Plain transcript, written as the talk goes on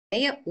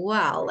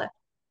Well,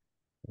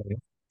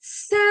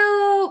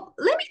 so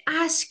let me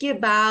ask you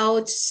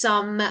about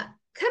some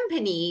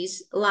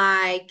companies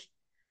like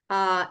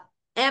uh,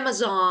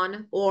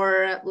 Amazon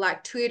or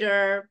like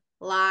Twitter,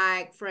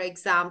 like for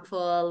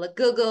example,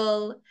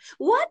 Google.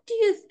 What do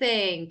you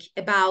think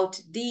about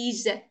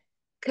these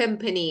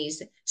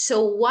companies?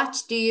 So,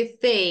 what do you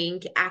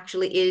think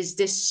actually is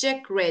the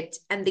secret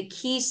and the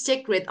key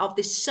secret of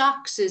the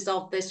success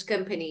of these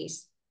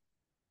companies?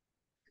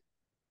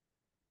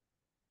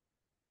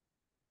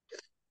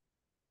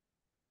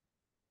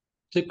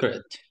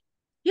 Secret of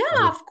Yeah,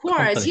 the of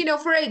course. company.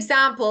 For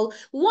example,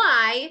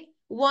 why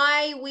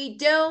we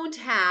don't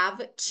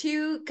have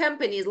two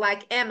companies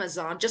like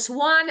Amazon? Just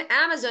one.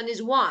 Amazon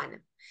is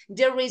one.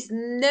 There is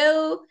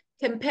no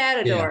Yeah.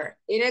 competitor.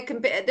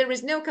 There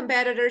is no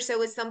competitor,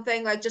 so it's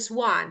something like just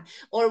one.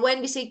 Or when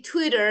we say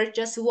Twitter,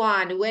 just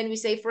one. When we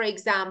say, for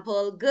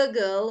example,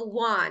 Google,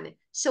 one.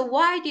 So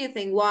why do you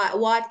think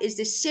what is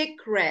the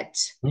secret?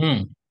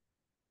 Hmm.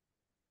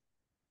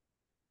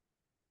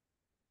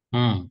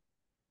 Hmm.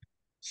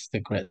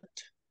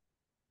 Secret.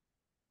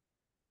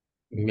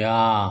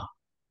 Yeah.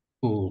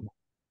 Ooh.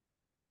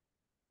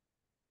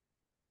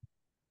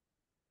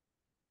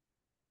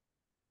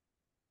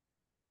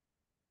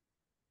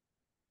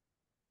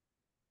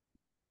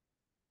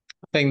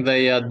 I think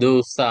they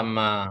do some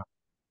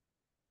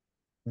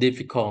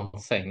difficult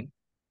thing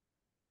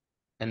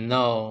and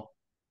no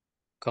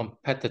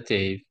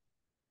competitive.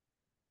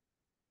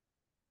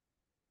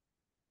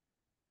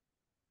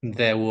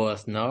 There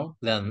was no,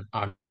 then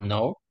are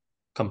no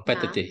Yeah.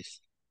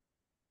 competitors.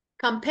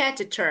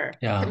 Competitor,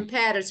 Yeah.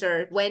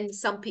 competitor, when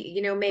some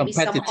maybe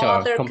some Competitor.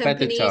 other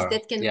companies Competitor.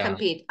 that can Yeah.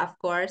 compete, of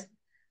course.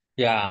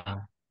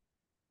 Yeah.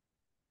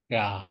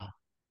 Yeah.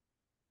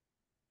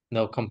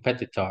 No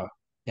competitor.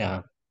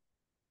 Yeah.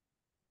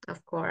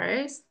 Of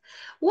course.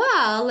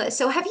 Well,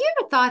 so have you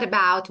ever thought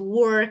about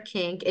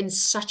working in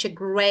such a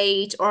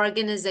great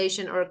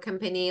organization or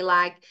company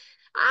like,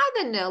 I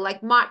don't know,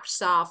 like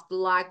Microsoft,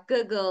 like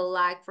Google,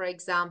 like for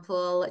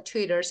example,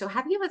 Twitter? So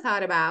have you ever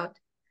thought about,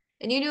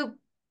 and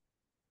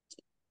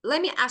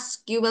let me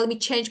ask you, well, let me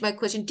change my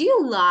question. Do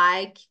you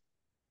like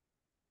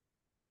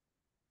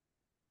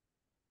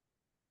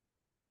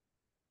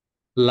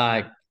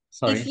Like,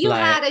 sorry, if you like,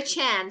 had a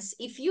chance,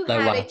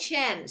 like what?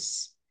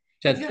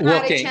 if Just you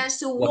had a working. chance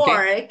to Working.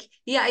 work,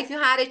 yeah, if you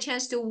had a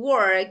chance to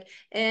work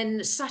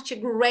in such a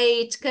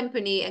great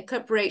company and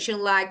corporation,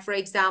 like for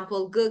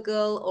example,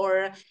 Google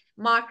or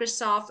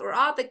Microsoft or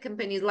other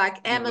companies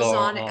like Google.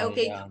 Amazon, Oh,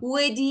 okay, yeah.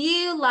 would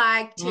you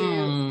like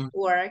to Hmm.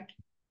 work?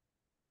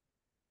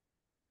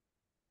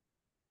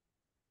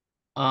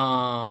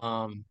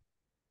 Um.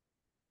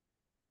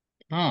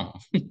 Hmm.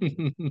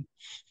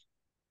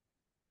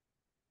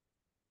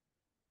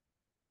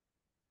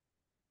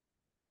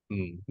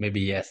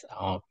 Maybe yes,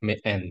 or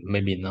and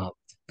maybe not.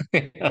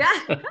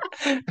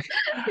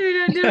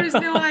 Yeah, there is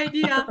no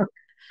idea.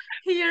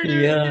 Here,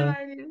 there is no Yeah,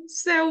 idea.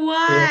 So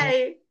yeah,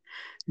 why?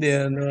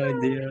 yeah, no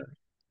idea.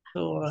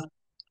 So,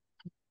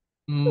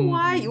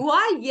 Why? mm,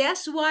 Why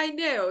yes, why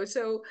no?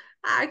 So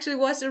actually,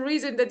 what's the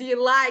reason that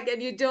you like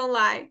and you don't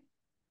like?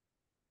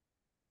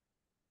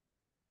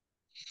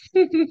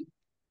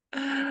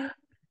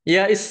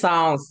 yeah, it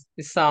sounds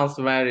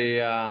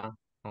very I'll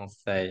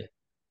say.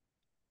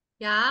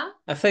 Yeah,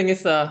 I think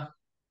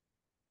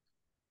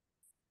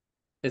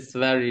it's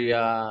very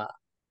uh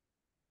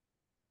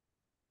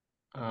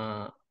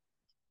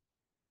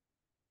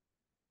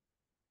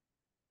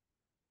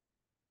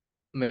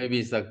maybe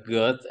it's a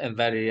good and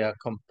very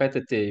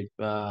competitive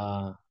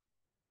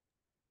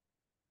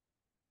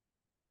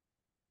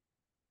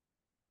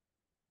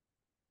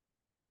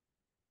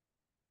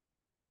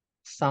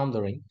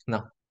sounding.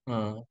 No,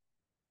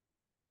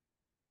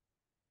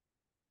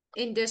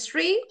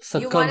 industry.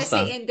 You want to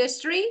say circumstance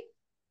industry?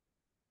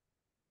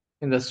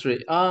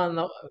 industry.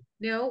 No,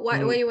 No, what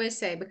mm, you want to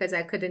say? Because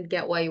I couldn't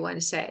get what you want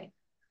to say.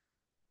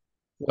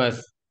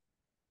 was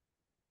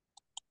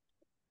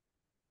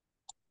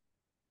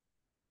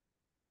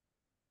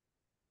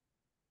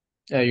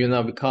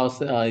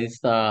because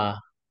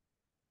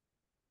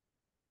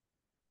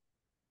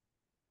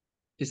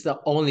it's the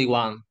only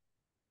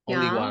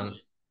Yeah, one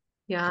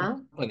yeah,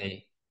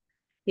 company.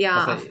 I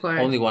yeah, of say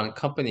course. only one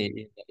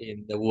company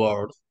in the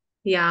world. So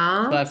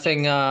Yeah, I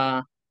think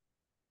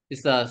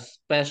it's a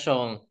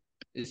special.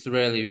 It's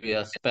really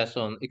a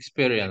special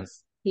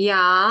experience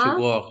to yeah,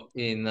 work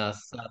in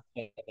such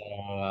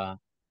a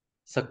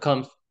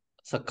circum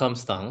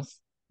circumstance,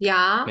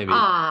 yeah. maybe.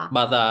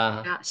 But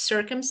Yeah.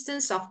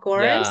 Circumstance, of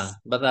course. yeah,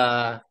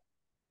 but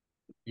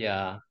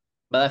yeah,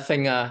 but I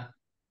think I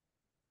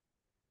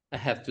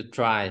have to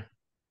try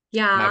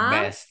my Yeah.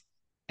 best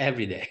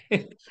every day.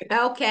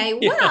 Okay.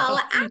 Yeah. Well,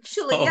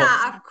 actually, So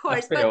yeah, of I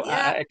course. feel But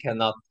I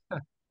cannot.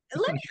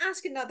 let me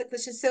ask another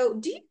question. So,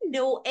 do you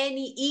know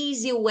any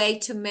easy way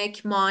to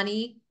make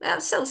money?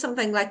 So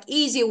something like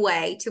easy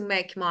way to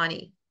make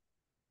money.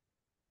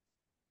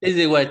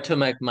 Easy way to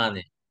make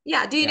money.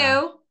 Yeah, do you Yeah.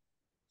 know?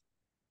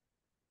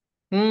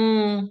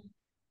 Hmm.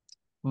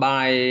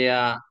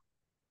 By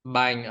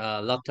buying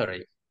a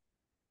lottery.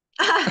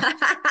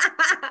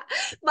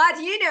 But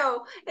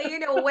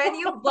when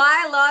you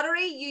buy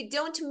lottery, you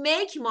don't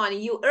make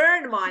money, you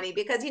earn money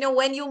because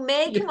when you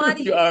make You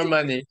money, earn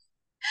money.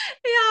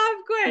 yeah,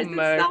 of course,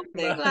 it's Make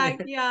something money.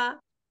 like, yeah.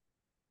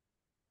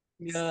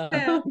 Yeah.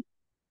 So,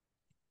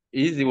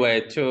 Easy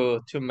way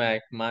to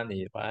make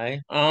money, right?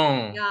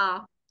 Oh.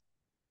 yeah,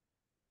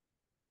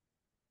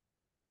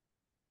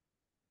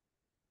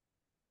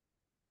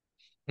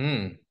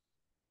 Hmm.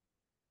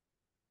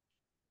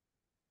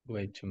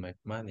 Way to make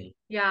money.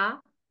 yeah,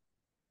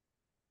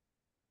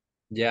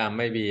 Yeah,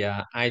 maybe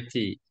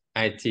IT.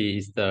 IT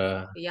is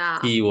the yeah.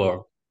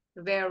 keyword.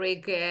 Very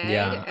good.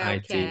 Yeah,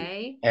 IT.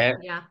 Okay. E-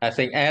 Yeah, I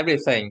think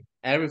everything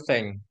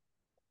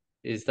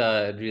is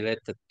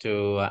related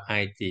to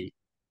IT.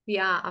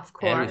 yeah, of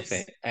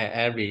Everything, course.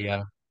 every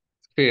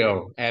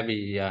field,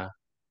 every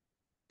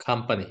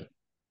company.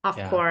 Of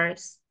Yeah,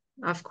 course.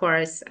 Of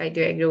course, I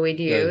do agree with so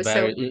you. it's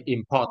very So,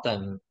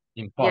 important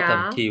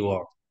yeah,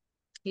 keyword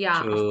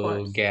yeah, of to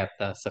course. get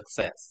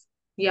success.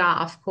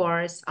 Yeah, of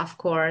course, of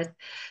course.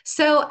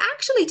 So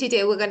actually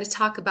today we're going to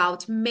talk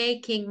about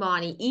making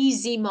money,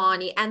 easy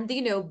money, and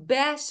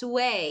best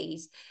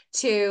ways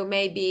to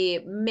maybe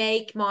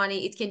make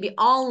money. It can be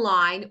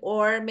online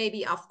or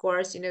maybe, of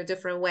course,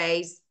 different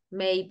ways,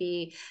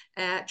 maybe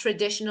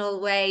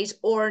traditional ways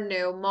or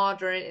no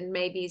modern and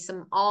maybe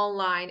some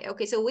online.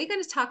 Okay, so we're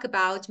going to talk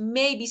about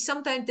maybe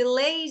sometimes the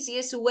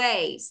laziest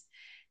ways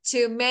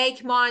to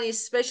make money,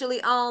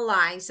 especially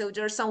online. So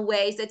there are some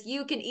ways that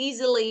you can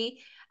easily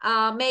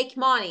make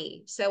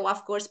money. So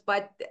of course,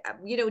 but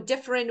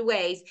different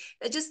ways.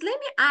 Just let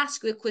me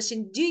ask you a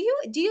question. Do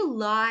you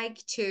like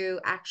to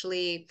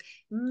actually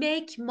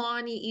make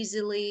money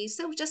easily?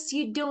 So just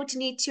you don't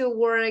need to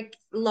work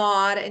a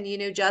lot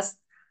and just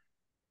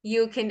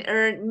you can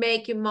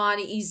make your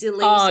money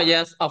easily. Oh So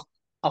yes,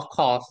 of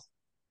course.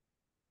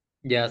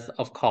 Yes,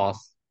 of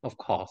course.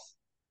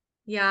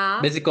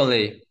 yeah,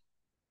 Basically,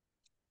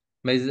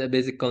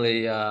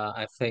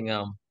 I think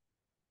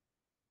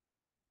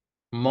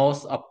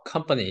most of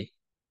company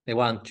they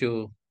want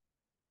to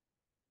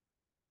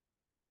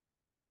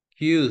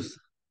use.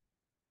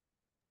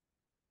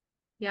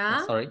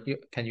 yeah. Sorry,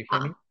 can you hear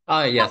Uh, me?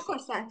 Oh yeah, of yes,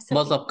 course, that's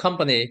most okay. of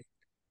company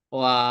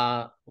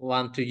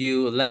want to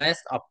use less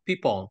of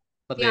people,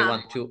 but they Yeah,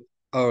 want to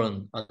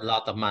earn a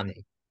lot of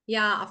money.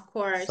 yeah, of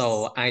course.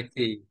 So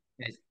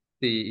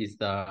is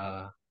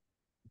the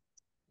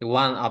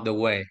one of the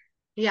way,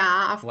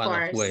 Yeah, of one of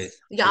course. ways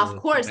Yeah, of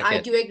to course. make I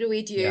it. do agree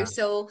with you. Yeah.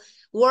 So,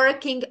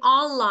 working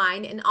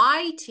online in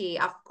IT,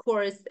 of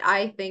course,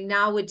 I think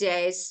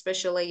nowadays,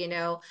 especially,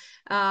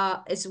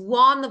 is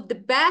one of the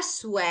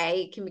best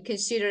way, can be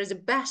considered as the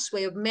best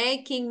way of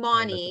making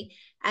money.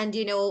 And,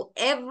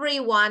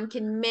 everyone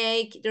can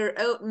make their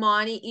own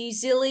money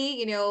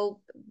easily,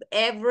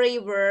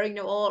 everywhere,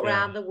 all Yeah.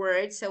 around the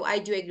world. So, I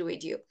do agree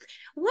with you.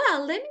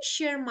 Well, let me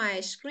share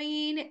my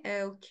screen.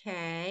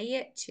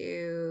 Okay,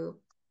 to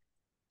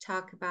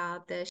talk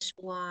about this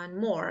one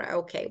more.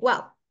 Okay,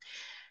 well,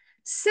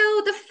 so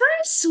the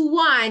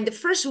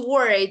first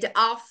word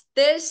of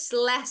this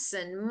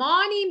lesson,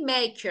 money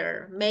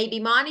maker, maybe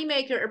money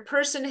maker, a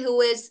person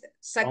who is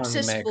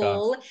Money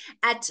maker. successful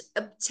at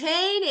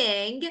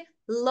obtaining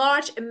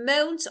large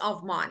amounts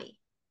of money.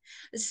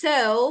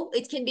 So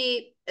it can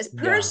be a Yeah.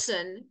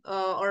 person,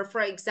 or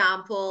for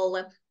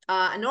example,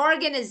 an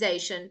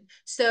organization.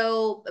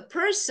 So a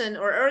person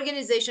or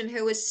organization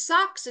who is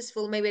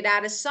successful, maybe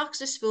that is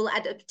successful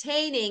at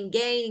obtaining,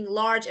 gaining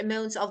large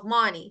amounts of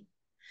money.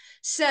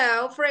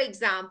 So, for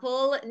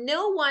example,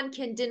 no one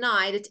can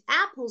deny that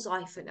Apple's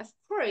iPhone, of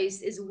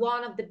course, is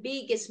one of the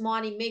biggest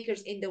money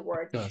makers in the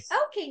world. Yes.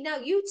 Okay, now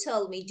you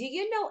tell me, do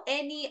you know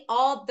any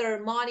other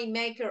money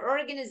maker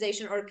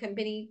organization or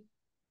company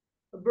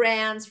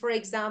brands, for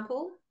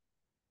example?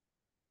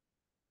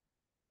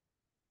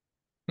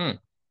 Hmm.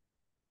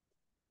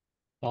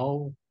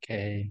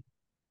 Okay.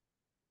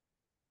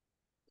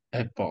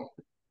 Apple.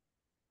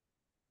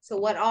 So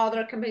what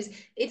other countries?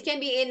 It can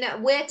be in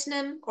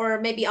Vietnam or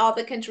maybe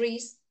other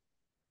countries.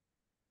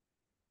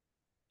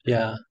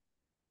 Yeah.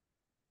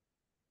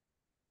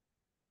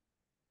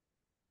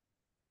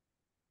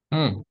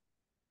 Hmm.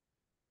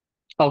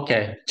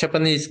 Okay.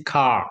 Japanese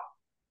car.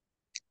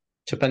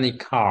 Japanese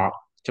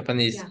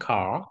Yeah.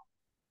 car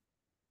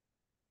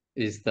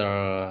is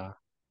the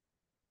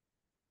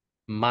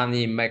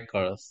money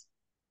makers.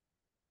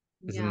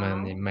 Is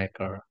money Yeah.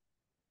 maker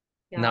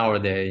Yeah.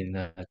 nowadays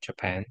in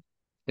Japan.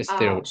 It's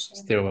Oh,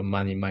 still a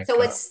money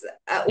so maker. it's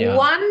Yeah.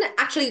 one,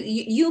 actually,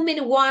 you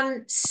mean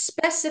one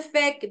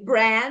specific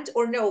brand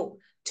or no?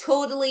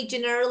 Totally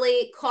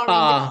generally car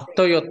industry.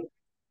 Toyota.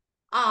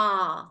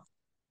 Ah,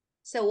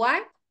 so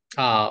what?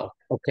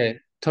 Okay.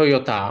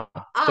 Toyota.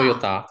 Ah,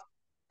 Toyota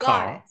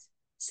got car. it.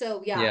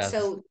 So yeah, Yes.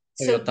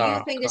 so do you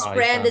Toyota think this car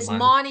is brand a is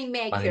money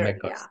money maker?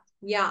 Yeah. makers.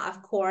 Yeah,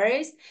 of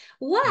course.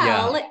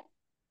 Yeah. Well,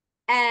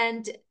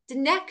 and the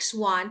next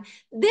one,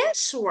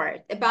 this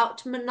word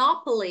about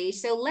Monopoly.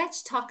 So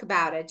let's talk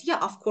about it. Yeah,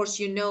 of course,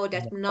 you know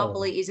that Oh.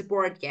 Monopoly is a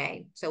board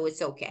game, so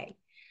it's okay.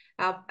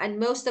 And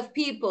most of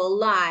people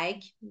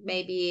like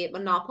maybe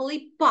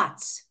monopoly,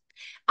 but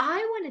I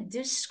want to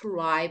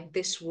describe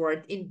this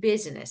word in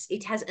business.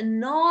 It has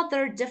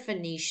another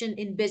definition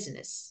in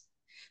business.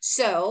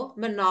 So,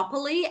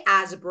 monopoly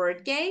as a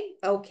board game,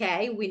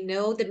 okay, we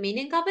know the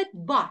meaning of it,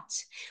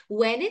 but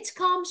when it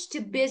comes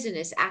to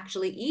business,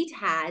 actually, it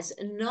has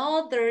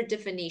another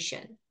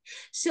definition.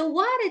 So,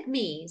 what it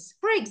means,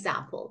 for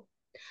example,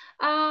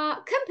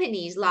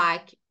 companies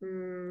like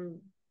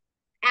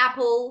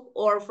Apple,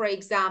 or for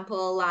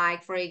example, I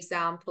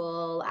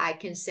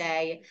can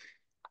say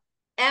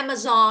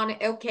Amazon,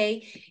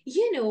 okay,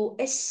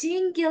 a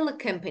single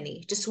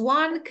company, just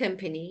one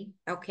company,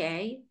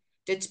 okay,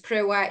 that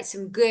provides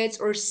some goods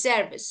or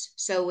service.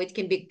 So it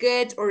can be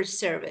good or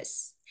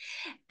service.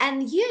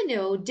 And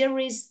there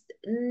is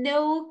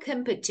no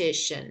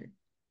competition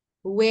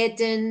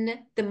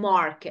within the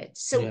market.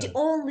 So the Yeah.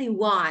 only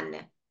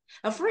one.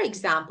 For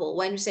example,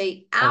 when you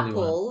say Only one.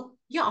 Apple,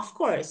 yeah, of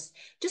course,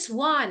 just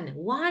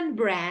one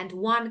brand,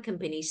 one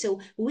company.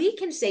 So we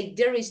can say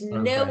there is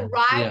One no brand.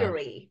 Yeah.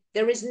 rivalry,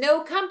 there is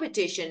no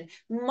competition.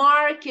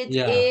 Market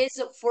Yeah.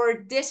 is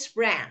for this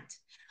brand.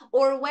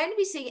 Or when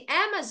we say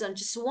Amazon,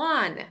 just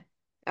one.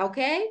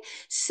 Okay,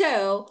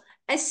 so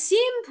a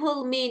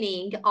simple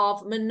meaning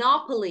of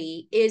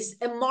monopoly is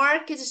a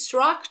market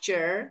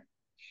structure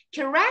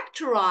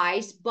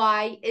characterized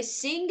by a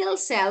single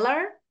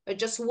seller, or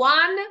just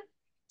one,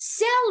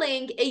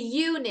 selling a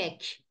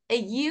unique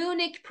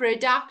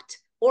product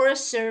or a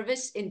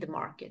service in the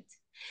market.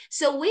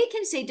 So we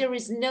can say there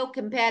is no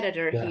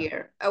competitor Yeah.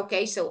 here.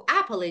 Okay, so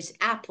Apple is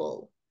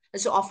Apple.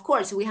 And so of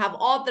course we have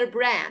other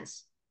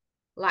brands,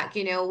 like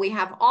we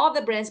have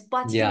other brands,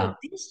 but Yeah.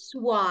 this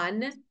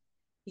one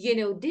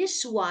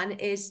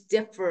is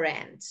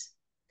different.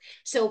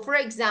 So, for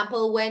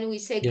example, when we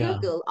say Yeah.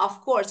 Google,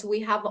 of course,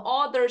 we have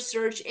other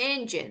search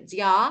engines,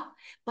 yeah,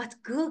 but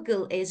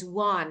Google is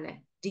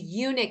one, the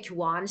unique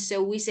one.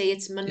 So we say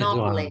it's Is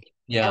monopoly. one.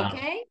 Yeah.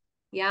 Okay.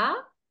 Yeah.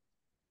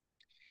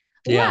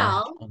 Yeah.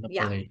 Well,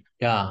 yeah, Monopoly.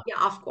 Yeah.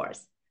 yeah, of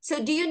course.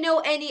 So, do you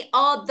know any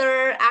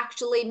other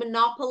actually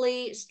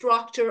monopoly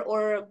structure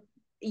or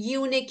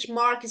unique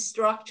market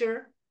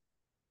structure?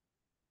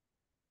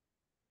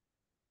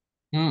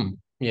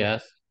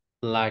 Yes.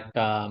 Like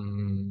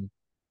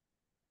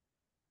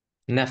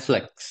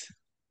Netflix.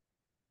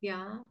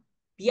 Yeah.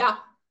 Yeah.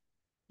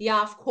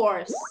 Yeah, of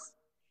course.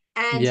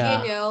 And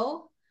Yeah.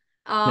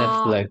 uh,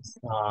 Netflix.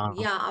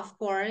 yeah, of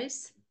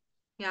course.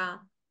 Yeah.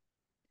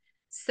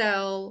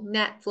 So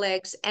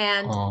Netflix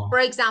and, for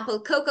Oh,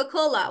 example,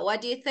 Coca-Cola,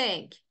 what do you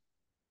think?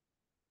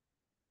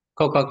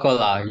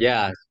 Coca-Cola.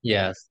 Yes.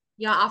 Yes.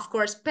 Yeah, of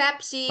course,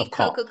 Pepsi, Of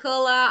course.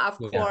 Coca-Cola, of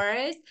Yeah.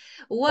 course.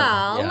 Yeah.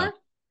 Well,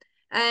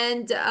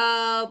 and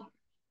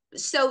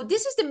so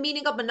this is the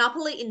meaning of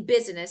monopoly in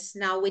business.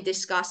 Now we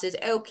discuss it.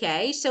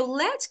 Okay, so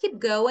let's keep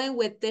going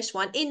with this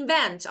one.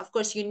 Invent. Of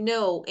course,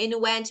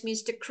 invent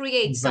means to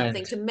create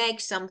something, Invent. to make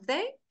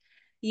something.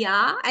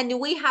 Yeah, and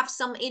we have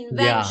some Yeah.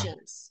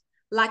 inventions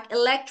like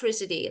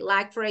electricity,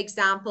 like for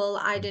example,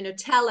 I don't know,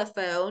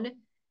 telephone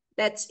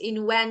that's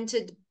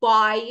invented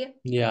by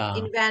Yeah.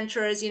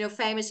 inventors,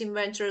 famous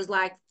inventors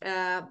like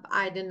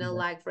I don't know,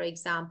 like for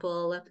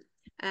example,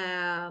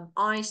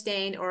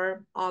 Einstein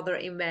or other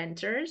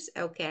inventors.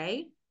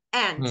 Okay,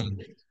 and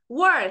Hmm.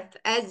 worth,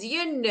 as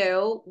you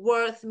know,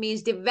 worth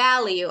means the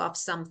value of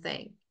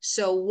something.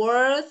 So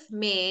worth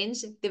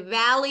means the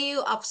value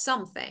of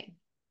something.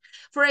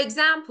 For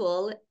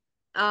example,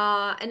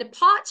 an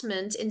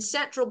apartment in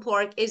Central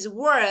Park is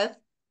worth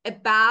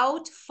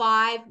about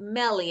 5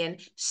 million.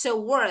 So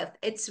worth,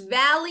 its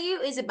value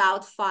is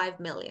about 5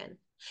 million.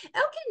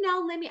 Okay,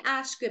 now let me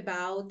ask you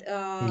about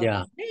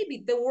Yeah.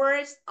 maybe the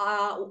worth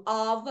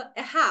of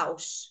a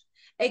house.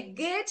 A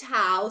good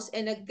house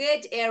in a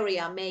good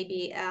area,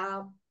 maybe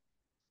a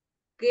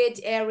good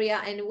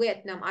area in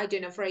Vietnam. I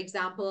don't know, for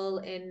example,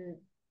 in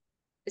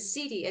a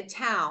city, a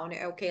town,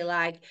 okay,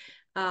 like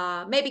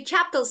maybe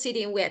capital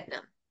city in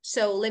Vietnam.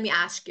 So let me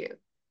ask you,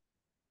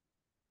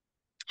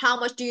 how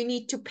much do you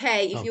need to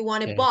pay if you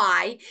want to Okay.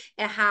 buy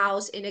a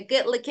house in a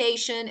good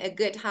location, a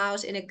good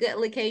house in a good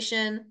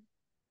location?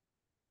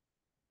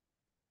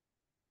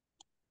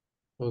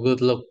 A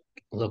good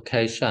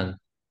location.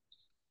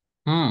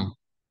 Hmm.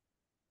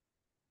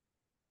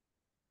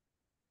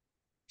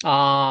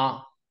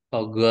 Uh,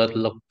 a good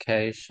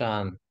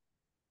location.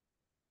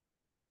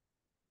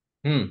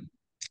 Hmm.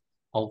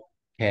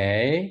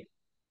 Okay.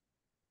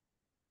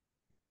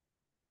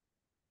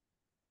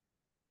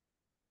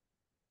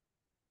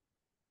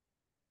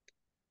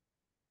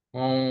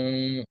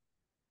 Um.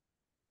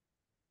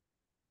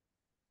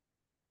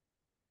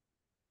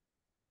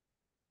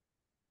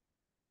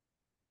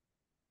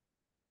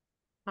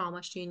 How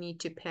much do you need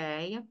to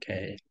pay?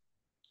 Okay.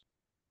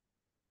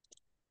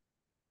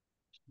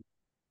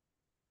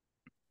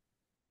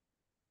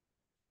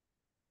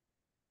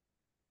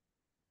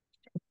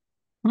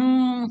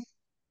 Hmm.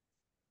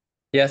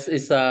 Yes,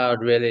 it's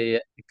really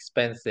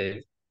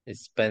expensive.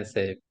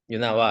 Expensive. You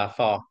know what?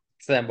 For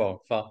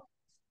example,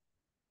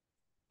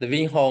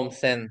 living home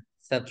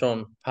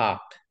Central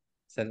Park.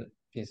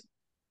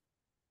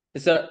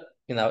 It's a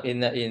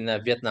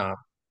in Vietnam.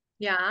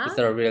 Yeah. It's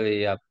a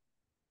really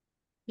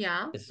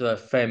Yeah.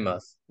 it's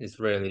famous. It's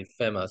really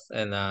famous,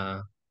 and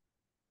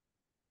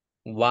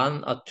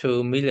 $1 or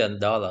 $2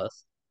 million or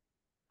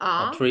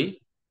Ah.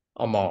 three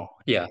or more.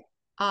 Yeah,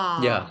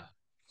 yeah, Ah.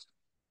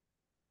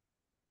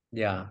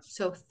 yeah.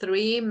 So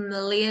 $3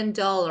 million.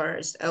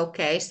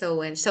 Okay.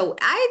 So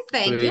I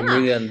think, three yeah.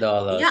 million Yeah,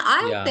 dollars.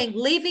 I Yeah. think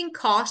living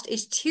cost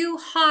is too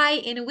high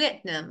in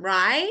Vietnam,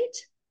 right?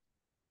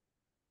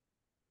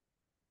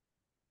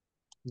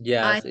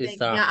 I Yes, it's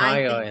think, yeah, I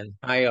higher think, and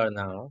higher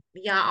now.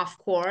 yeah, of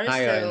course.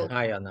 Higher and So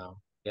higher now.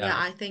 yeah, Yeah,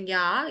 I think,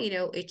 yeah,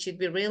 it should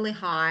be really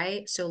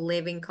high. So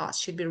living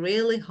costs should be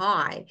really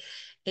high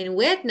in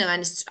Vietnam.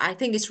 And I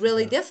think it's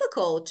really yeah,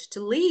 difficult to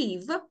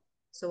live.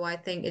 So I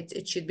think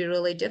it should be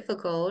really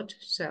difficult.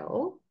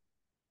 So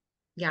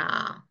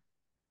yeah.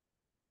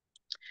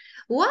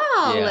 Well,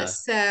 yeah.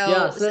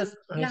 Yeah, so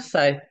I yeah,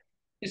 say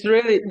it's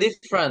really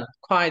different,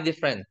 quite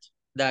different.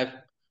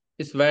 That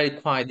it's very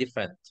quite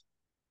different.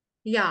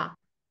 yeah,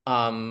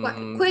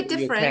 quite You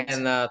different.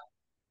 can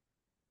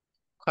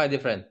quite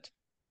different.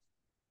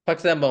 For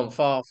example,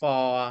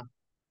 for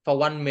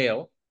one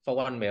meal,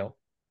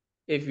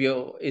 if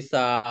you it's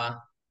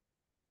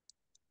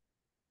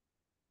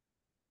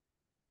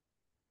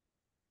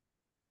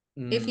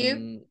If you,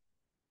 mm,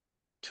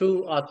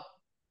 two or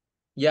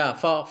yeah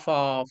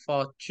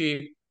for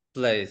cheap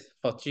place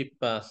for cheap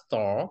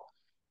store,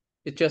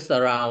 it's just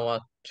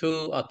around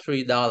 $2 or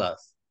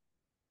 $3.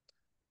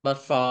 But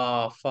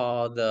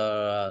for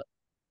the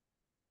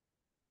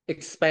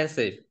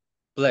expensive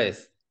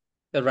place,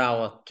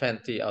 around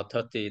 $20 or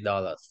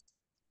 $30.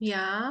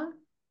 yeah,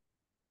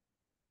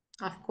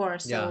 of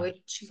course. So Yeah, so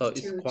it's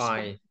it's too expensive.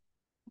 quite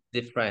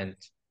different.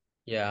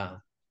 Yeah,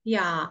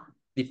 Yeah,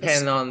 it's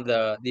depends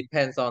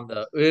on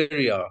the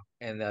area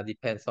and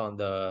depends on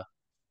the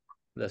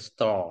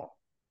store.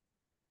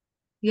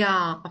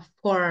 yeah, of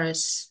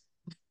course.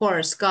 Of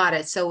course, got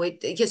it. So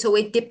it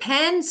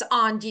depends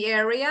on the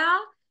area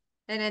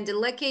and then the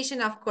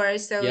location, of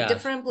course. So Yes,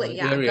 different on place. the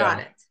Yeah, got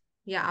area. it.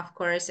 Yeah, of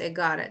course, I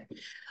got it.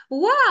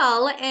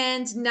 Well,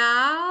 and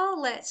now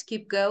let's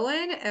keep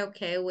going.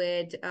 Okay,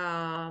 with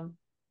the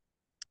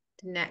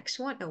next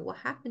one. Oh, what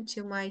happened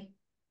to my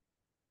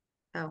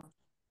oh,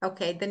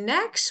 okay, the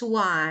next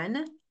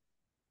one.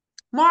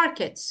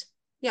 Markets.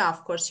 Yeah,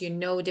 of course, you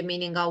know the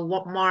meaning of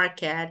what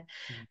market.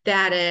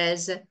 That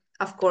is,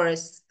 of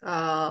course,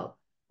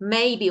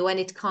 maybe when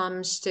it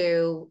comes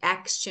to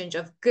exchange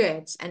of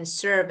goods and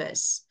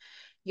service,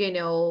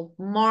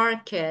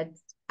 market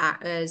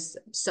is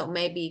so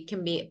maybe it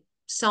can be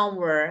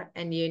somewhere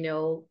and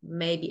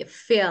maybe a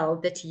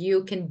field that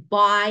you can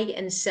buy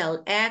and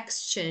sell,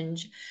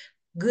 exchange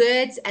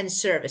goods and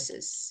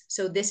services.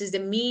 So this is the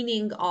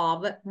meaning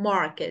of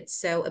market.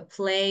 So a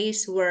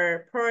place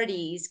where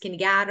parties can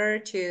gather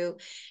to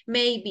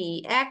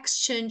maybe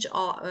exchange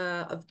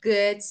of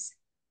goods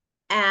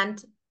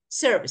and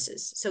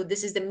services. So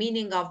this is the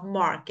meaning of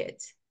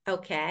market.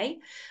 Okay.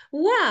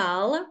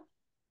 Well,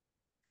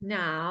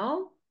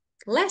 now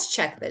let's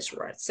check this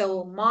word.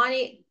 So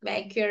money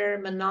maker,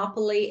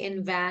 monopoly,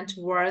 invent,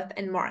 worth,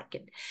 and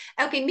market.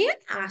 Okay, may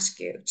I ask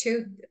you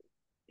to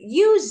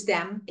use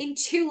them in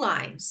two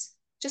lines.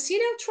 Just,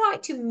 try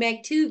to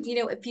make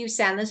a few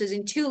sentences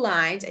in two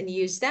lines and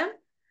use them.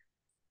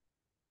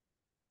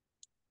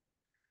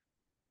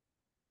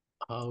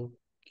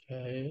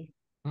 Okay.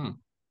 Hmm.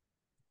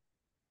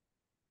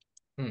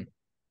 Hmm.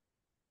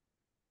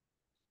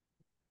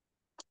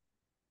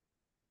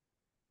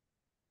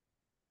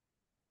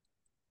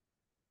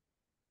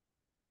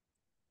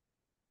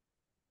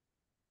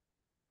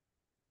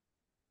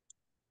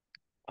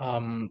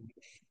 Um.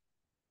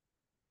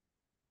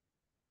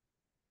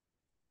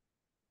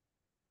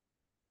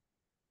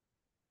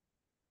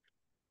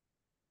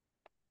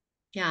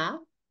 Yeah.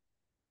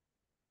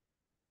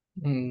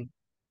 hmm.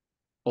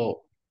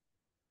 Oh.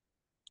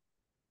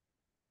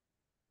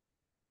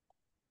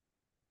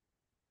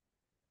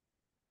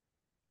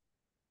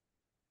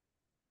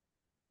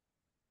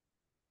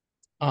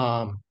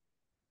 Um.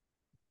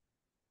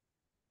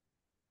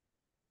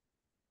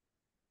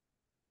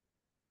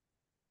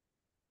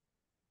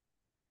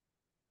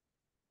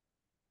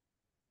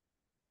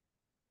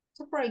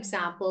 So for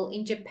example,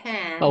 in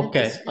Japan,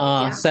 Okay.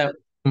 yeah. So.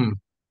 Hmm.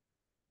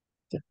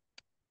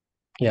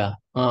 Yeah.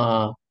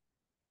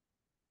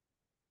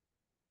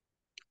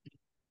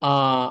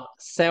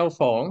 Cell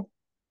phone.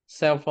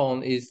 Cell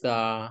phone is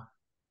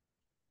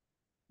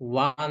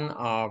one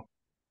of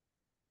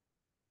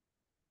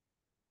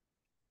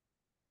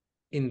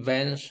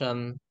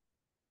invention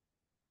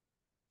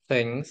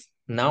things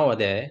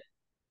nowadays,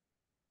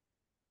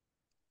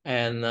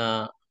 and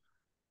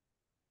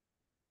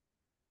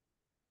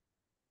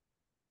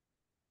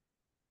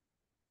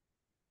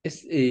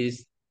it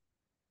is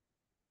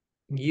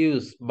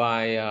used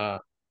by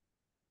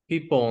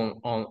people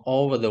on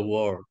over the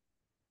world.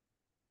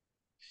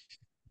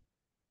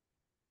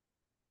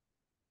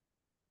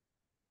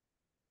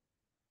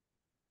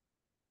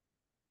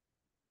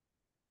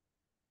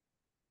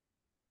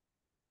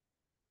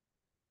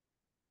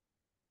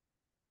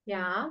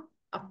 Yeah,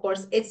 of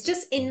course. It's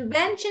just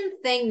invention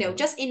thing. No, Yeah.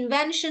 just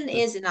invention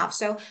is enough.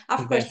 So, of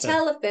course, Invention.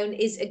 telephone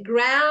is a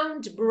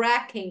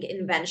groundbreaking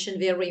invention,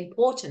 very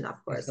important,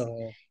 of course.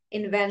 So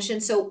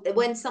Invention. So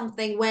when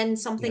something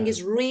yeah,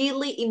 is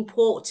really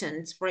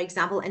important, for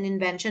example, an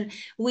invention,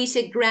 we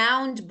say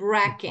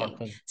groundbreaking.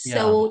 important.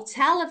 Yeah, So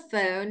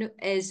telephone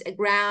is a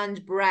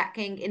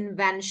groundbreaking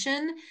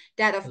invention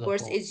that, of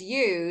course, telephone is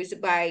used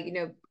by,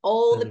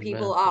 all the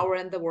people invention.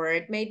 around the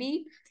world,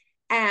 maybe.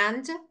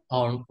 And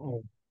On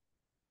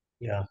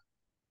yeah,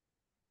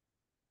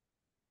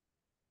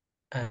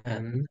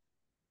 and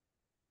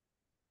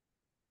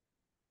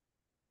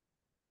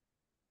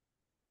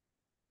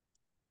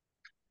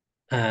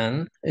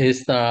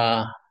is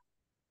the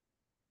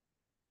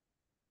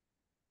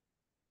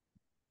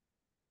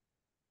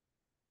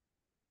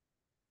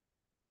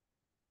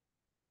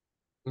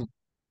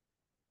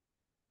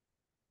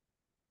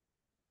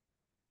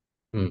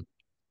mm,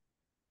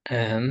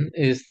 and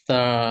is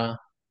the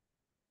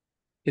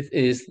it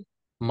is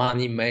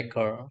money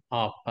maker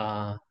of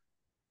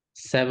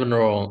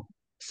several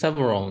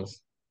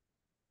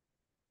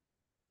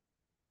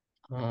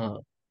uh,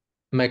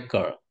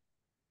 maker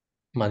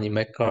money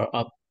maker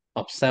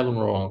of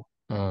several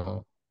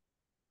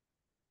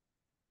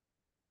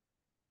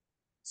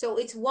so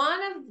it's one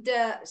of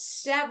the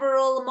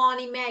several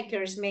money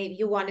makers, maybe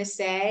you want to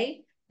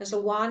say. So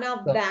one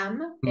of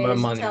them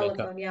is money maker.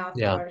 telephone, yeah, of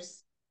Yeah.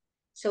 course.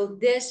 So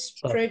this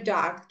So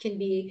product can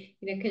be,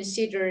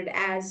 considered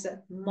as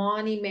a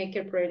money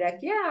maker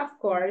product. Yeah, of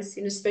course,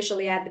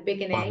 especially at the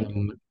beginning.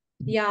 money,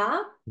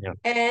 Yeah. yeah.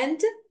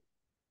 And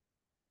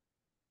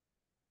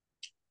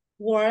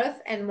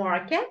worth and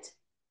market.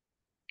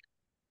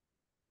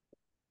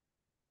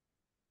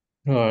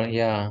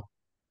 Yeah.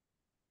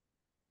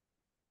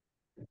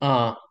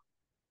 Uh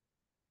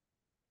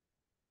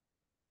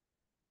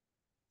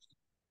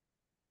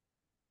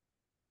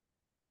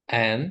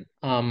and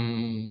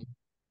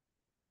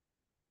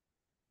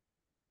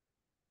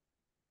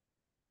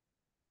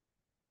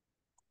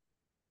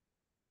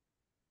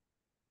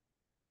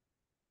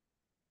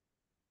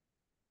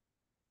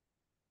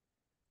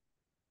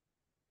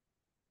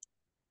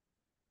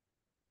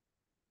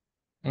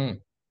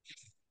mm,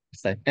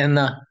 and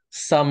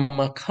some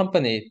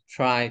company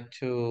try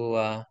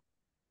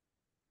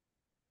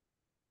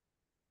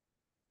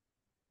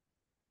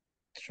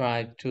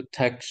to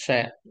take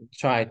share,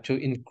 try to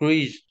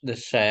increase the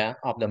share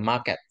of the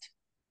market,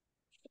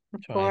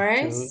 Of try to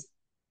course.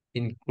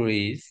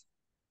 increase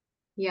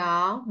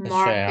Yeah, the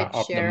share market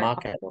of the share, of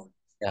market. course.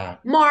 Yeah,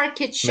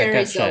 Market share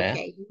market is share.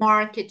 okay.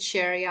 Market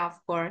share, yeah,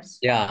 of course.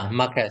 Yeah,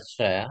 market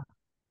share.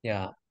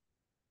 Yeah,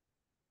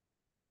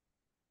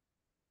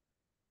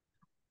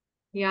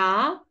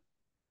 Yeah,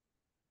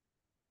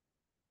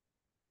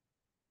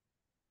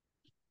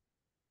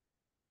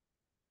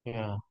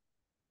 yeah,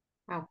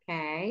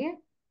 okay.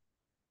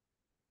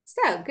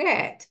 So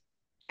good.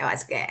 That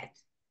was good.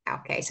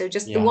 Okay, so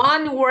just yeah,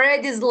 one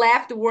word is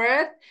left,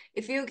 worth.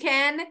 If you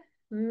can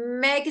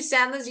make a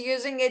sentence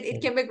using it,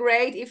 it can be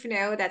great. If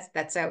no,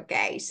 that's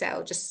okay.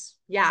 So just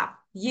yeah,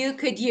 you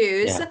could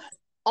use yeah.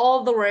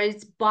 all the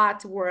words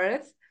but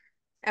worth.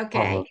 Over.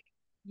 Okay.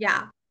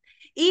 Yeah.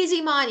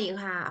 Easy money, of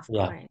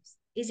Yeah, course.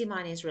 Easy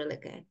money is really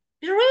good.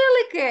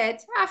 Really good.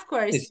 Of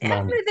course. it's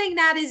money. Everything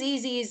that is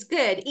easy is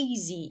good.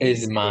 Easy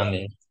It's is good.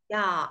 money.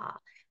 Yeah.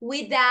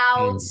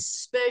 Without Mm.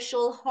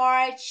 special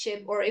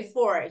hardship or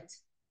effort.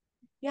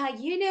 Yeah,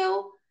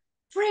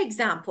 for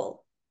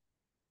example,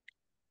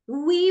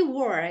 we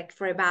work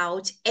for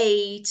about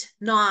 8,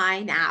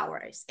 9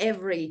 hours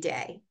every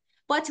day,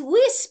 but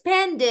we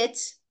spend it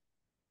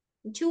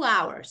in 2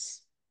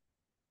 hours.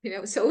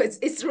 So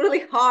it's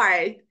really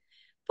hard.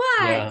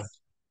 But Yeah,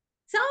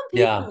 some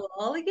yeah,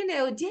 people,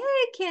 they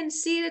can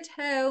sit at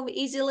home,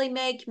 easily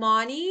make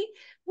money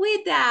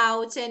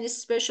without any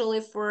special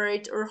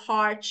effort or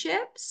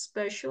hardship.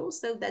 Special.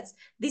 So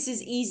this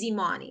is easy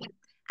money.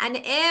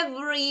 And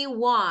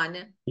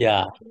everyone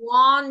yeah,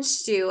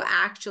 wants to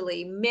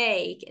actually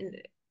make and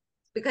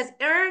because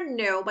earn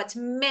no, but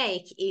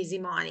make easy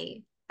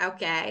money.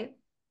 Okay.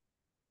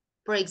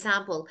 For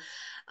example,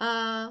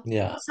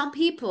 yeah, some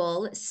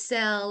people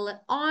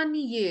sell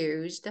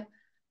unused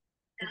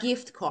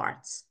gift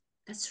cards.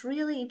 That's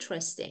really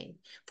interesting.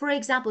 For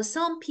example,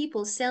 some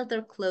people sell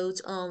their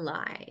clothes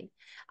online.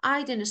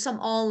 I don't know, some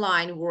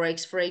online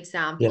works, for yeah,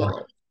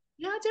 example.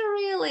 Yeah, they're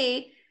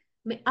really,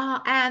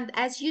 and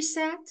as you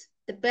said,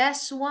 the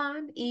best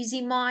one,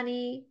 easy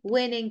money,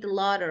 winning the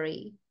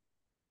lottery.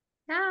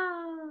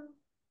 Ah,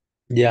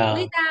 yeah.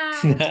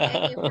 without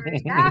any work.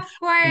 Of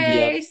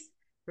Yep. course,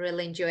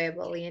 really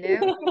enjoyable.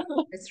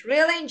 It's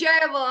really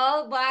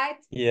enjoyable, but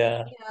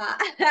Yeah.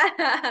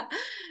 yeah.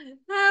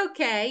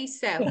 Okay,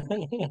 so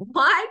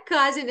my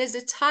cousin is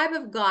the type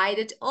of guy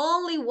that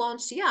only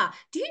wants, yeah.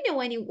 Do you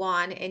know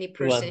anyone, any You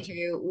person want?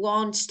 who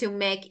wants to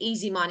make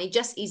easy money,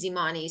 just easy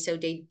money, so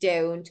they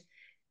don't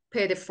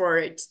pay the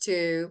effort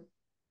to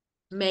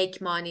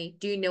make money?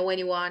 Do you know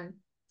anyone?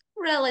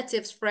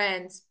 Relatives,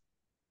 friends?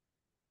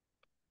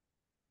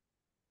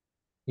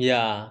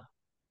 Yeah.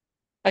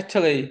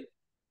 Actually,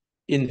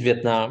 in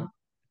Vietnam,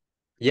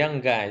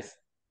 young guys,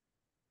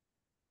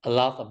 a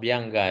lot of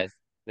young guys,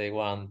 they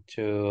want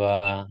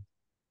to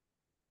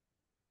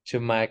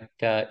make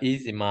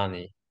easy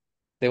money.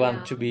 They want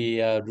Yeah, to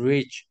be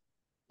rich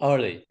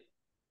early.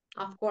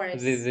 of They,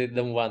 course. they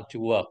don't want to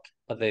work,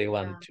 but they Yeah,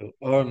 want to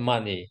earn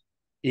money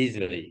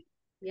easily.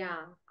 yeah,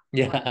 of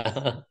course.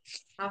 Yeah,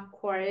 Of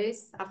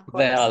course, of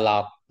there are a course.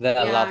 lot. There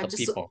are a lot Yeah, of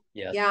just people.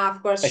 Yes, yeah,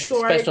 of course,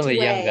 short especially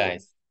young way.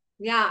 guys.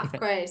 Yeah, of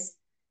course.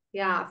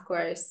 Yeah, of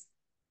course.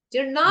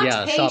 They're not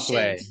Yeah, short patient.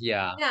 way.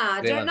 Yeah,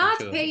 Yeah, they they're wanted not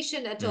to.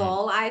 patient at Mm,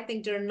 all. I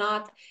think they're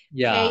not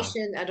yeah,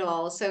 patient at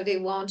all. So they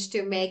want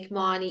to make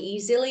money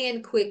easily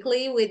and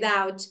quickly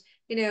without,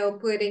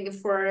 putting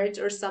effort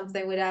or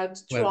something,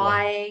 without well, well,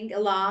 trying a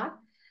lot.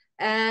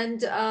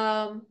 And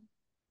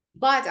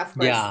but of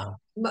course, yeah,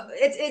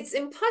 it's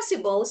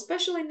impossible,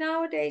 especially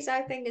nowadays.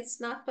 I think it's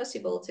not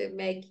possible to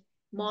make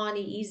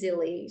money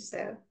easily.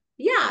 So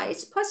yeah,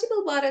 it's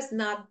possible, but it's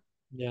not,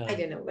 I yeah.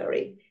 don't know,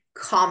 very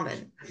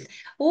common.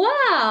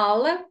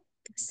 Well,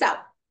 so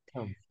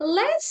Um,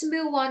 let's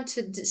move on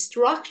to the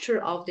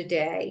structure of the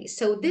day.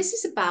 So this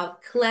is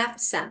about cleft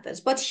sentence,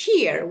 but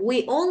here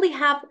we only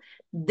have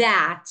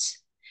that.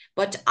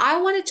 But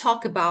I want to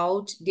talk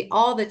about the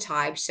other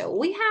types. So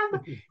we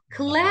have yeah,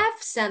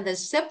 cleft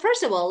sentence. So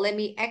first of all, let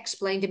me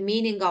explain the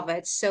meaning of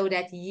it so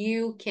that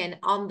you can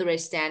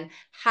understand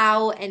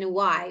how and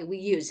why we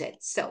use it.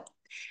 So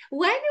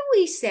when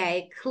we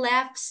say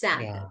cleft yeah.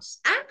 sentence,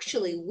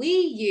 actually we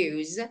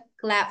use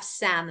cleft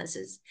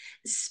sentences,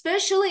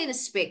 especially in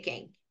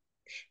speaking,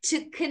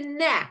 to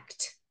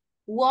connect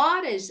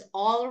what is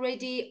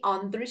already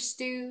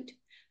understood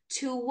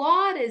to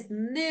what is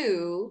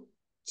new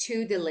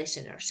to the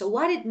listener. So,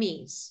 what it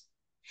means.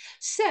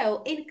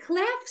 So, in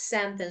cleft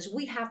sentence,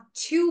 we have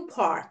two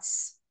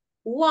parts.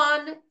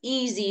 One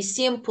easy,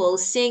 simple,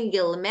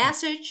 single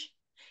message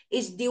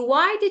is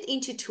divided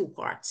into two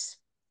parts,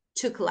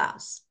 two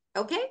clauses.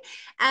 Okay,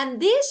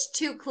 and these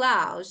two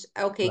clauses,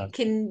 okay, Like,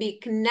 can be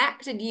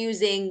connected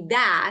using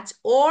that,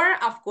 or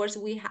of course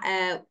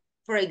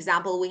for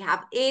example, we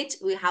have it,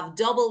 we have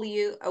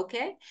W,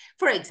 okay?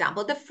 For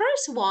example, the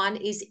first one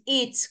is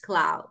it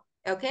cloud,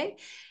 okay?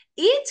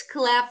 It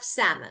cleft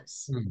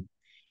sentence. mm,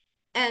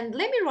 And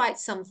let me write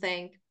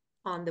something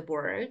on the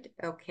board,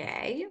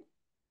 okay?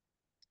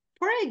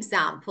 For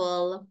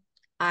example,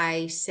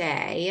 I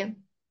say,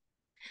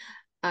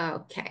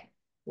 okay,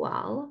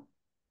 well,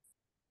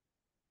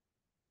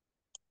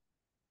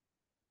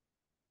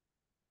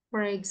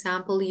 for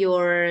example,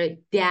 your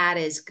dad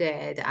is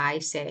good. I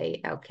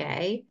say,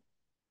 okay.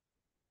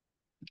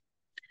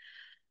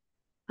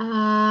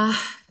 Uh,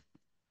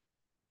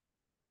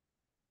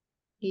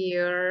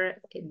 your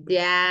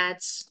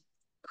dad's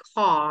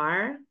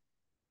car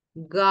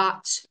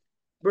got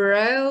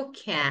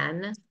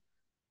broken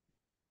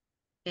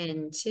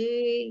into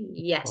okay.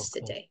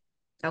 yesterday.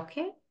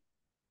 Okay,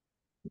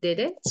 did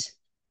it?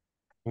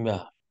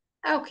 Yeah.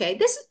 Okay,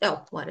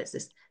 what is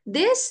this?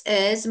 This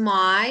is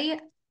my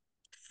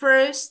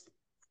first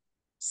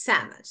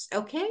sentence,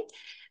 okay?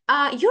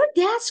 Your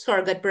dad's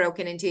car got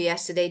broken into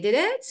yesterday, did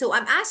it? So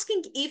I'm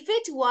asking if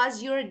it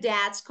was your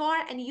dad's car,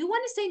 and you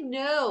want to say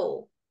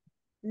no.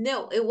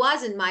 No, it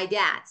wasn't my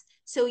dad's.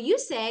 So you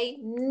say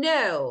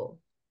no.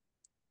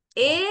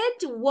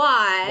 It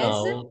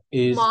was No,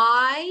 it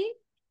my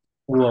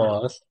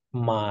was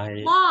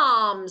my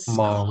mom's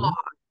mom, car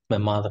my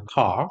mother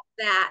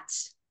that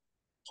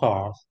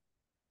car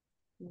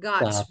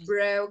got that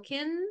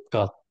broken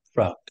got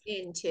broke,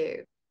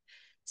 into.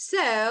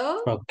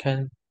 So,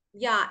 broken.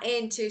 yeah,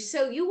 into.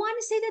 So you want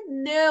to say that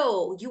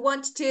no, you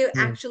want to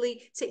Mm,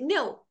 actually say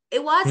no,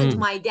 it wasn't mm,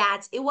 my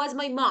dad's, it was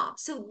my mom.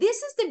 So this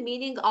is the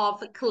meaning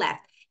of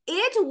cleft.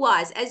 It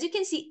was, as you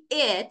can see,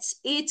 it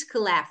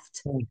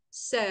cleft. mm.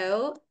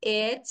 So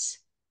it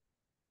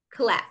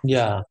cleft.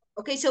 Yeah.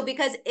 Okay, so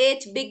because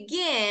it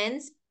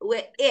begins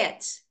with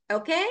it,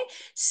 okay?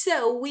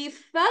 So we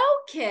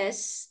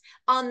focus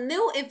on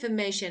new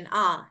information.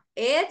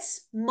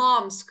 It's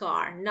mom's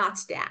car, not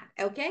dad,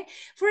 okay?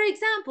 For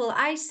example,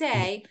 I Mm,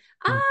 say,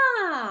 mm.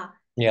 ah,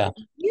 Yeah.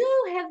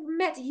 you have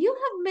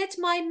met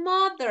my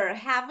mother,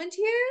 haven't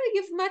you?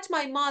 You've met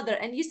my mother.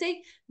 And you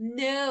say,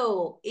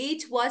 no,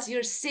 it was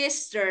your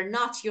sister,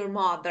 not your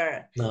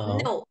mother. No,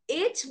 No,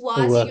 it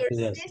it was was your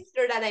yes.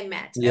 sister that I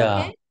met,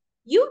 Yeah. okay?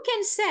 You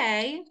can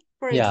say,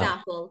 for Yeah.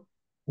 example,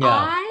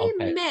 Yeah. I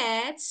Okay.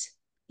 met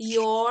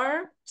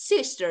your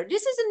sister.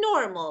 This is a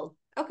normal,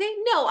 okay?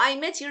 No, I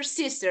met your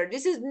sister.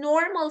 This is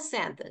normal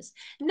sentence.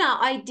 Now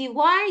I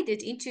divide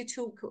it into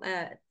two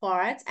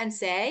parts and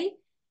say,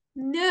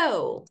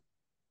 no,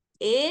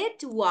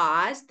 it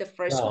was the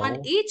first one.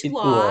 No, It it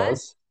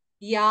was,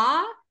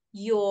 yeah,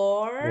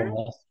 your,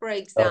 was for a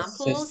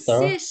example,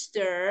 sister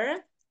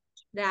sister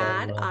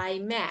that uh, I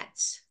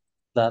met.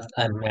 that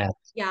I met.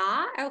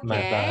 Yeah,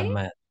 Met that I okay.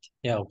 met.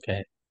 Yeah.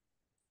 Okay.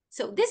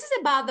 So this is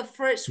about the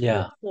first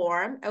Yeah.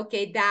 form,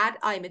 okay, that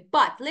I met.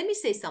 But let me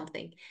say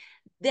something.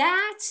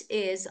 That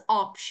is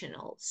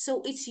optional.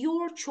 So it's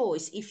your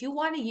choice if you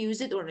want to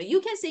use it or not.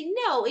 You can say,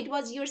 no, it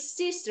was your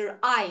sister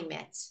I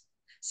met.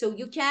 So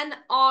you can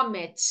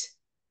omit.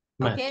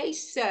 Met. Okay,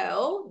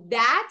 so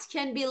that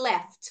can be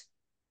left.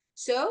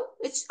 So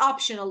it's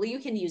optional. You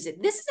can use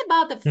it. This is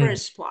about the Mm.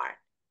 first part.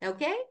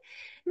 Okay.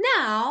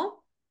 Now,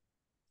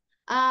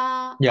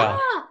 Yeah.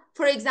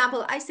 for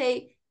example, I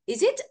say,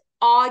 is it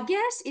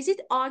August? Is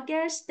it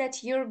August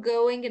that you're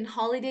going on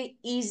holiday?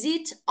 Is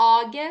it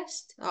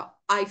August?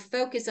 I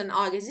focus on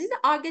August. Is it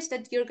August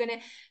that you're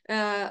gonna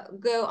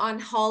go on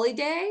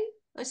holiday?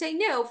 I say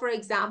no. For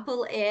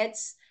example,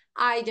 it's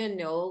I don't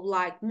know,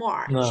 like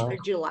March or No.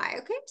 July.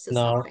 Okay, so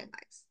No. something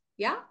like this.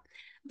 Yeah.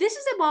 This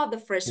is about the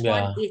first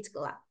one. Yeah. It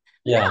left.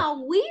 Yeah.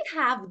 Now we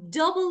have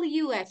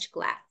WH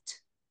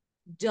left.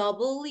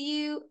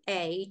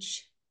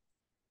 WH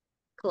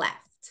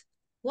cleft.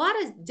 What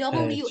is H.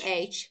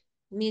 WH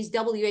means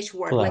WH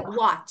word, like Clef.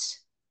 what?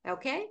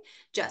 Okay,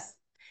 just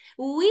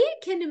we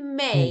can Mm.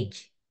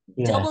 make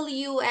Yeah.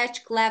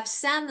 WH cleft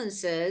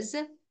sentences,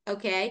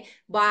 okay,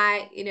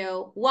 by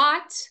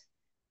what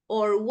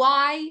or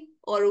why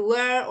or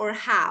where or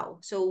how.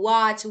 So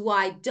what,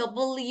 why,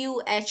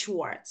 WH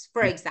words.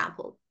 For Mm.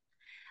 example,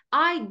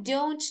 I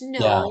don't Yeah.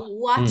 know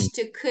what Mm.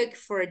 to cook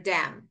for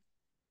them.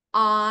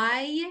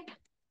 I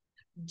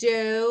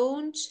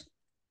don't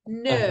Uh,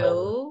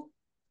 know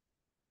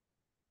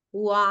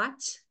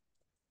what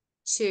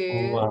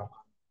to what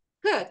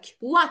cook.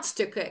 What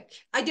to cook.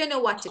 I don't know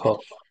what to cook.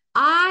 cook?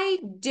 I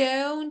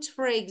don't,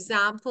 for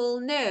example,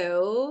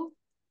 know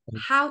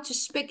how to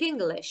speak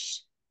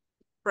English.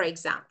 For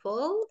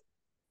example,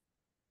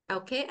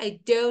 okay, I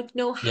don't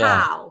know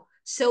Yeah. how.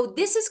 So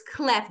this is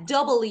cleft,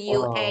 Oh.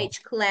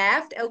 WH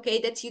cleft, okay,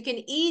 that you can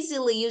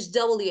easily use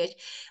WH.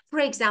 For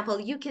example,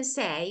 you can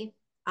say,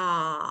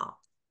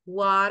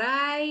 what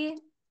I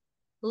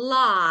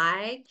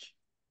like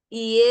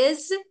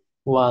is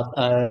What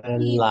I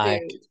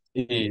like seafood.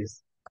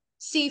 is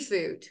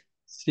Seafood.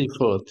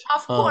 seafood.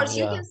 Of Oh, course,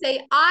 you yeah. can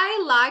say,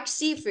 I like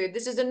seafood.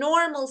 This is a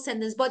normal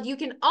sentence, but you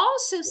can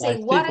also say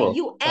Like what seafood.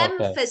 you Okay.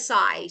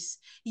 emphasize.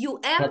 You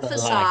What I like.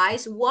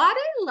 emphasize what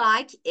I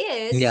like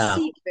is Yeah.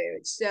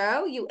 seafood.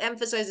 So you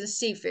emphasize the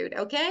seafood,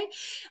 okay?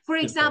 For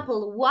Seafood.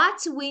 example,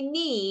 what Yeah. we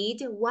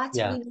need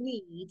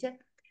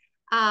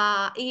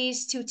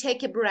is to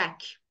take a break,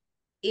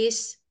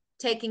 is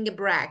taking a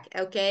break,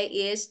 okay?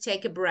 Is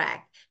take a break.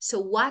 So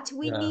what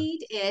we Yeah.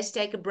 need is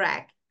take a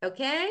break,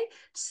 okay?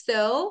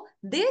 So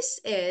this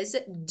is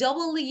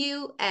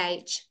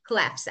WH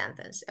clap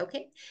sentence,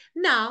 okay?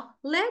 Now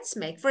let's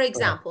make, for Yeah.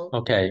 example,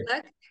 Okay.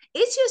 look,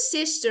 it's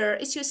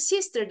your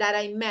sister that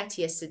I met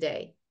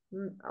yesterday,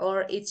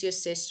 or it's your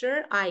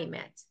sister I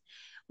met.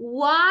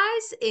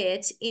 Was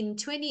it in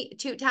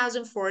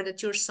 2004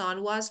 that your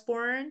son was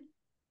born?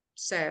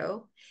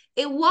 So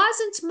it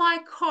wasn't my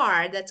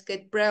car that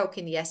got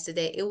broken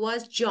yesterday. It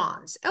was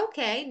John's.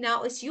 Okay,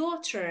 now it's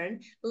your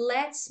turn.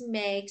 Let's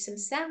make some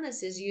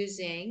sentences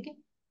using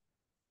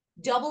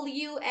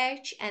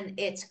WH and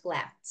it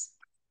left.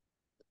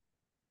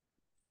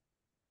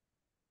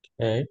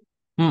 Okay.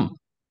 Hmm.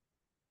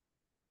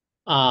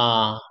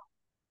 Uh,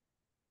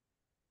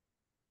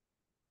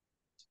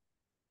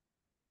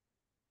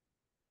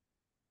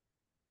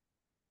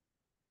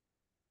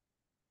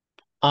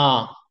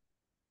 uh,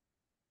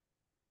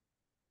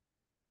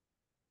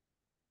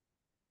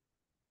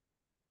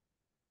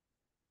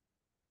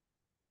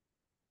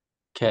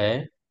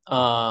 okay.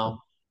 Uh,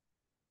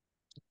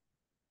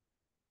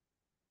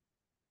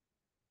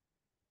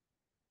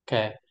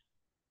 okay.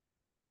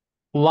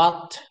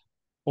 What,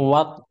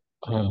 what,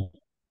 hmm,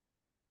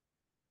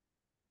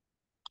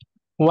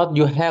 what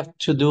you have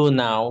to do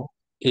now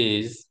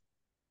is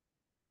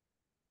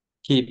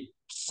keep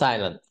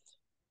silent.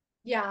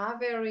 Yeah,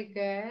 very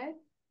good.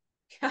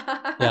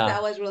 That Yeah.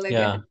 was really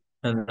Yeah. good.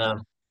 And,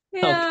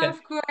 Yeah, okay.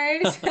 of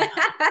course.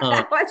 uh,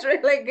 That was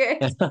really good.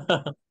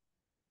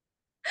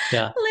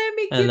 yeah. Let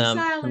me And, keep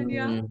silent,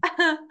 yeah.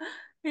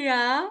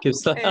 Yeah. keep eh.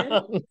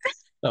 silent.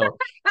 Oh,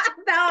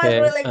 That was okay.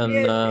 really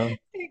And, good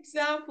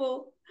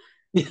example.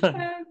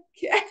 yeah.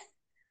 Okay.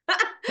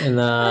 And,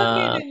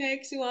 Okay, the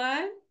next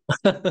one.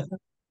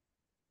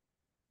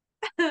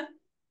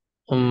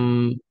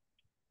 um,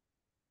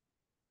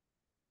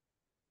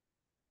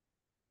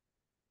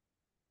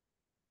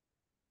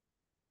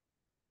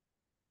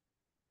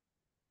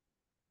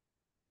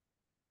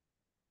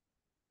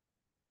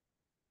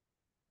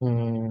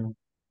 mm,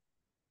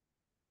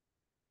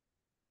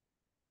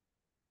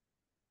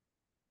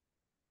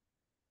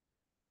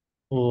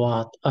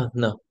 what?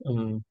 No.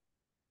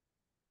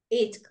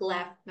 It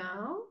clapped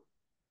now.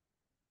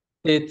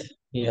 It.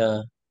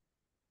 Yeah.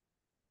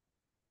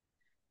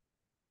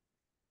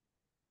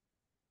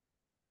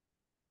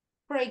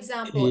 For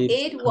example, It.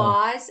 it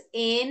was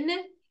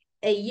in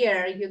a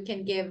year. You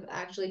can give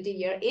actually the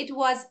year. It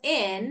was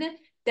in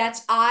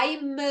that I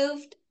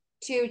moved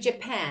to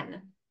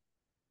Japan.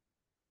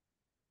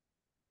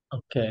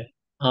 Okay.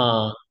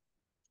 Uh,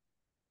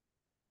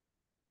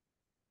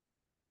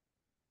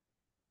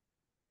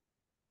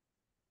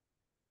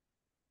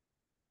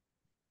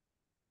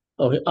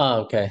 okay.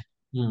 Okay.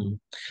 Hmm.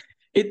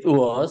 It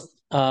was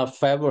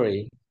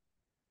February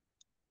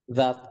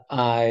that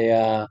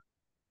I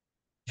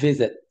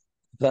visit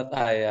that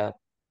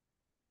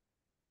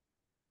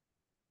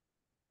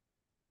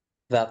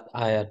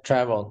I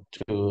traveled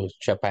to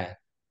Japan.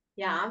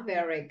 Yeah,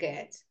 very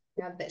good.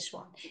 Got this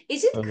one.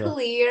 Is it Okay.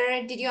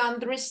 clear? Did you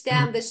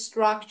understand the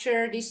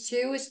structure, these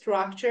two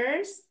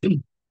structures?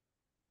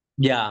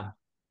 Yeah.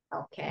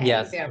 Okay,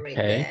 Yes. very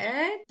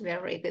Okay. good.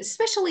 Very good.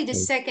 Especially the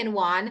second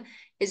one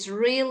is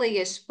really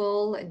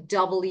useful.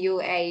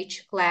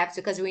 WH claps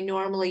because we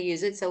normally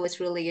use it, so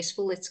it's really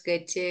useful. It's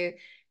good to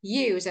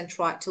use and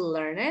try to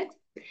learn it.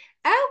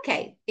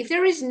 Okay, if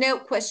there is no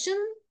question,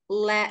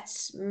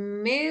 let's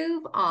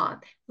move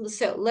on.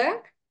 So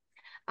look,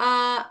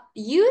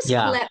 use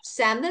Yeah. clap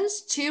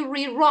sentence to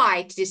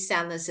rewrite these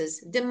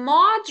sentences. The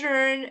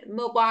modern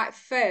mobile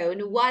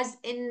phone was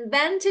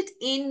invented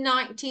in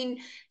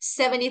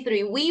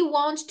 1973. We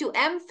want to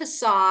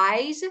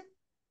emphasize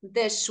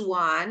this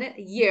one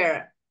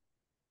year.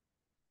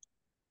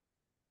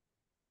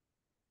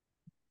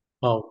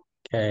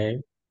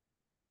 Okay.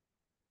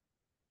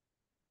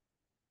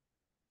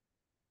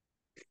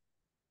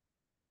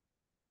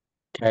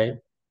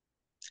 Okay.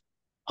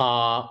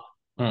 Uh,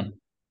 hmm.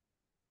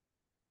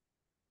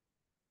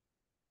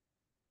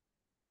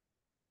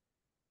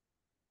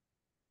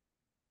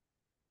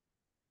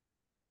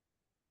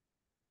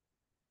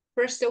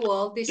 First of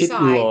all, It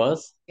decide.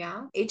 was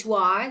Yeah, it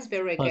was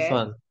very first good.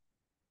 one.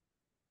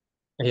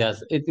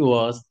 Yes, it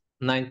was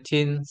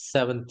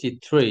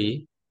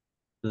 1973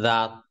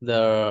 that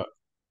the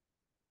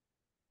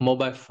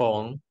mobile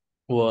phone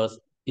was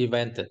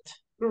invented.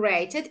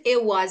 Great.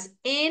 It was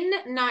in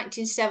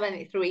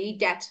 1973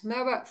 that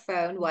mobile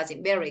phone was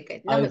in. Very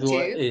good. Number It was two.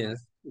 in. It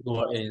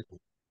was in.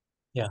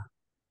 Yeah.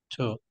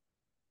 Two.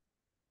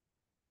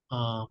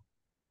 Uh,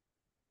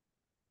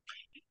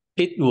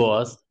 it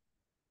was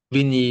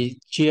Vinny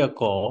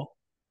Chiaco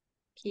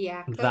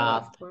Kiyako,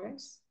 that of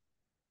course.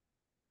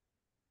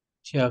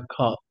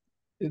 Chiaco.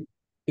 It,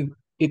 it,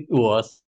 it was